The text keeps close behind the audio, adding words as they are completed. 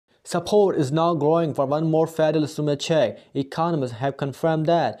Support is now growing for one more federal stimulus check. Economists have confirmed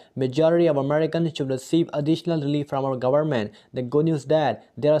that majority of Americans should receive additional relief from our government. The good news is that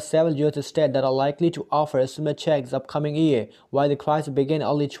there are several U.S. states that are likely to offer stimulus checks this upcoming year. While the crisis began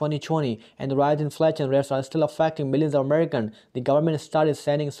early 2020 and the rise in inflation rates are still affecting millions of Americans, the government started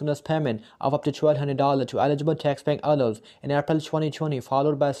sending stimulus payment of up to $1,200 to eligible tax-paying adults in April 2020,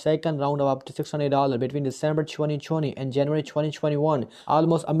 followed by a second round of up to $600 between December 2020 and January 2021.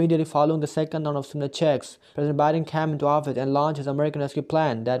 Almost immediately following the second round of stimulus checks, President Biden came into office and launched his American Rescue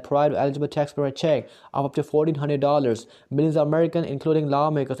Plan that provided eligible taxpayer a check of up to $1,400. Millions of Americans, including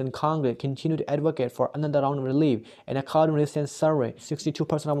lawmakers in Congress, continue to advocate for another round of relief. And according to a recent survey,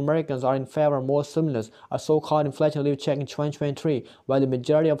 62% of Americans are in favor of more stimulus, a so-called inflation relief check in 2023, while the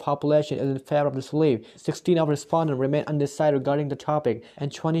majority of the population is in favor of this relief. 16 of respondents remain undecided regarding the topic,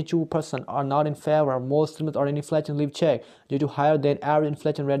 and 22% are not in favor of more stimulus or an inflation relief check due to higher than average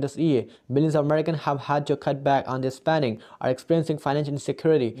inflation rate this year. Millions of Americans have had to cut back on their spending, are experiencing financial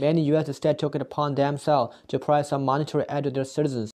insecurity. Many U.S. states took it upon themselves to provide some monetary aid to their citizens.